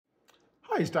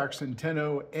Hi, it's Dr.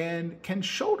 Centeno, and can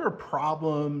shoulder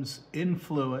problems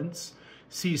influence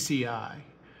CCI?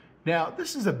 Now,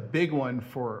 this is a big one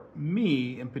for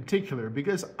me in particular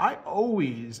because I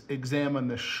always examine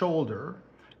the shoulder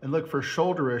and look for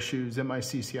shoulder issues in my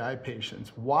CCI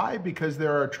patients. Why? Because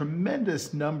there are a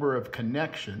tremendous number of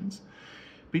connections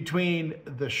between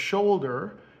the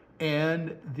shoulder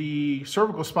and the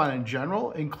cervical spine in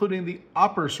general, including the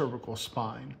upper cervical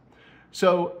spine.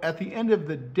 So at the end of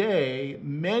the day,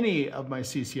 many of my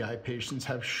CCI patients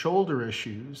have shoulder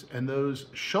issues, and those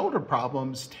shoulder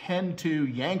problems tend to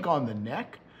yank on the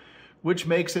neck, which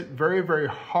makes it very, very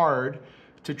hard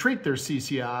to treat their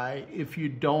CCI if you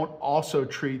don't also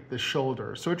treat the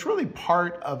shoulder. So it's really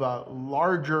part of a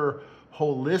larger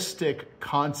holistic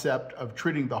concept of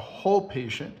treating the whole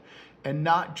patient and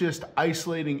not just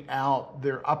isolating out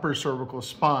their upper cervical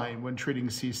spine when treating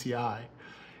CCI.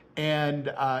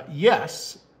 And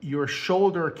yes, your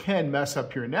shoulder can mess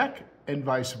up your neck and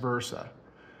vice versa.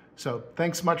 So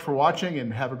thanks so much for watching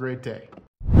and have a great day.